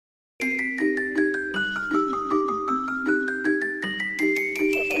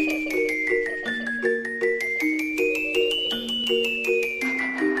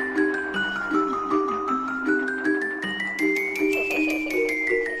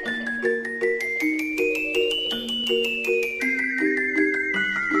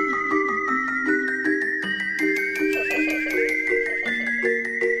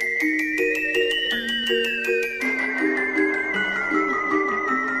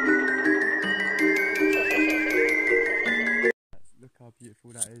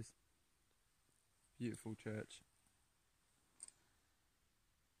Beautiful church.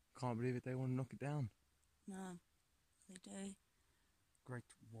 Can't believe it, they want to knock it down. No, they do. Great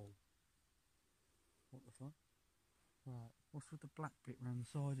wall. What the fuck? Right, what's with the black bit round the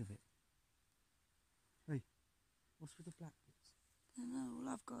side of it? Hey, what's with the black bits? I don't know, all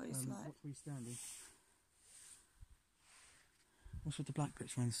I've got is like... What's where you standing? What's with the black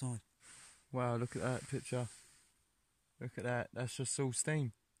bits round the side? Wow, look at that picture. Look at that, that's just all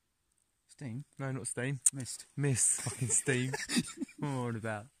steam. Steam? No, not steam. Mist. Mist, fucking steam. What am I on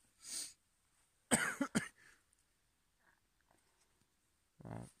about?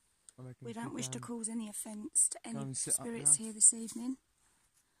 Right. We don't wish to cause any offence to any spirits here this evening.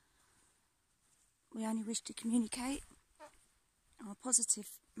 We only wish to communicate in a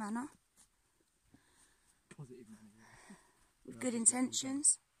positive manner. Positive manner, yeah. With good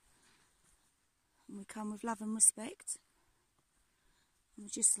intentions. And we come with love and respect. And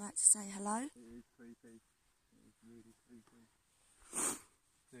we'd just like to say hello. It is creepy. It is really creepy.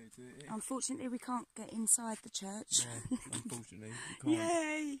 Unfortunately, we can't get inside the church. Yeah, unfortunately, we can't.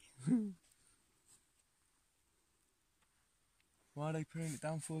 Yay! Why are they putting it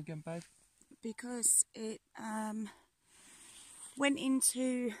down for again, babe? Because it went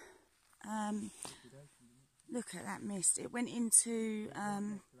into... look at that mist. It went into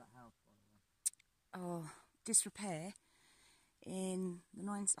disrepair in the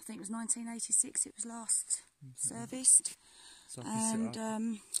I think it was 1986. It was last serviced. So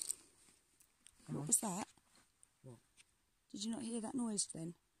And what was that? What? Did you not hear that noise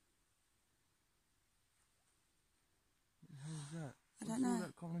then? What the hell is that? I don't know. All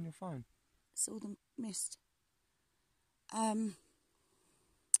that coming on your phone? It's all the mist.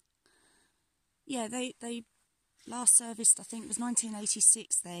 Yeah, they last serviced, I think it was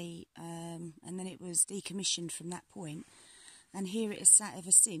 1986. They and then it was decommissioned from that point, and here it has sat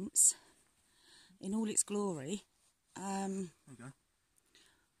ever since, in all its glory. There you go.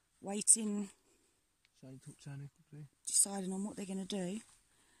 Waiting, deciding on what they're going to do.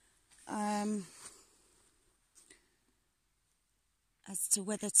 As to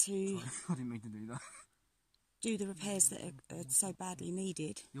whether to I didn't mean to do that. do the repairs that are so badly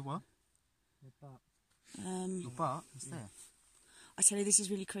needed. Your what? Your butt. Your butt? It's there. I tell you, this is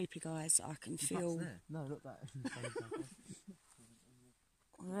really creepy, guys. I can feel There. No, not that.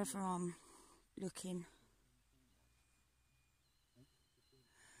 wherever I'm looking.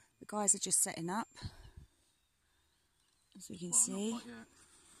 The guys are just setting up, as we can see.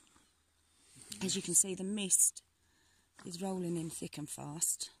 As you can see, the mist is rolling in thick and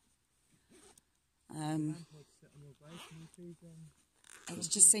fast. It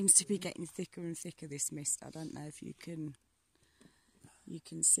just seems to be getting thicker and thicker, this mist. I don't know if you can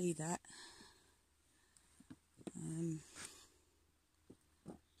see that.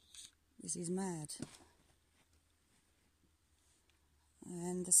 This is mad.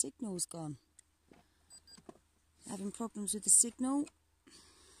 And the signal's gone. Having problems with the signal.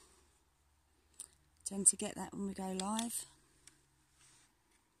 Tend to get that when we go live.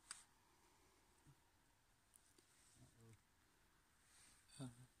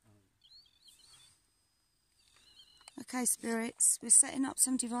 Okay, spirits, we're setting up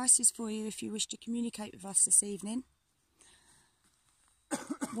some devices for you if you wish to communicate with us this evening.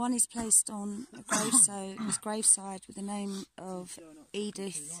 One is placed on a graveside with the name of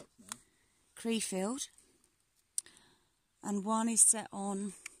Edith Creefield, and one is set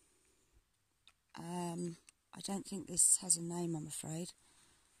on, I don't think this has a name, I'm afraid.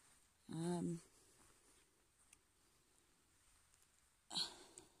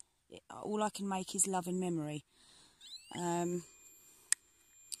 All I can make is love and memory.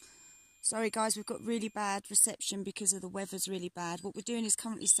 Sorry guys, we've got really bad reception because of the weather's really bad. What we're doing is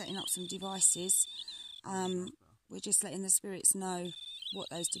currently setting up some devices. We're just letting the spirits know what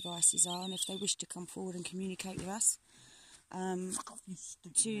those devices are and if they wish to come forward and communicate with us.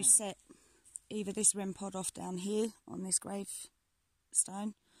 To set either this REM pod off down here on this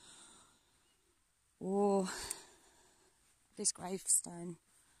gravestone, or this gravestone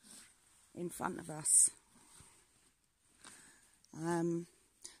in front of us.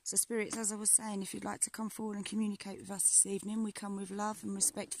 So spirits, as I was saying, if you'd like to come forward and communicate with us this evening, we come with love and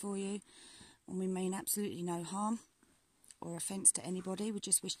respect for you, and we mean absolutely no harm or offence to anybody. We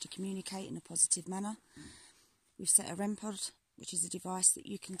just wish to communicate in a positive manner. We've set a REM pod, which is a device that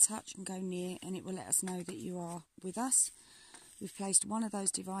you can touch and go near, and it will let us know that you are with us. We've placed one of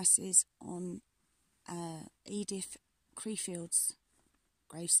those devices on Edith Creefield's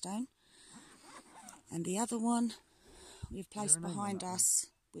gravestone, and the other one we've placed behind us,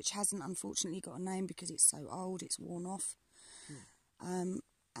 which hasn't unfortunately got a name because it's so old, it's worn off.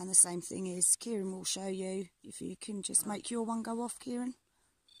 And the same thing is, Kieran will show you. If you can just make your one go off, Kieran.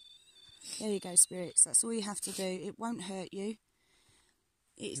 There you go, spirits. That's all you have to do. It won't hurt you.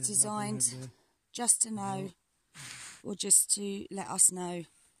 It's designed just to know, or just to let us know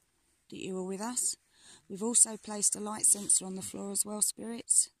that you are with us. We've also placed a light sensor on the floor as well,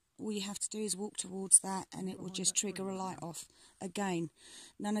 spirits. All you have to do is walk towards that and it will just trigger a light off. Again,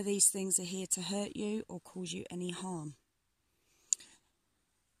 none of these things are here to hurt you or cause you any harm.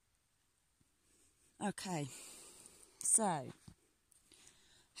 Okay, so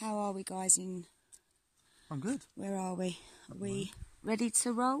how are we, guys? I'm good. Where are we? Are we ready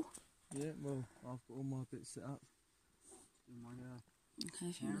to roll? Yeah, well, I've got all my bits set up. Okay,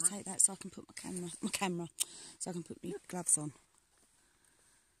 if you want to take that so I can put so I can put my gloves on.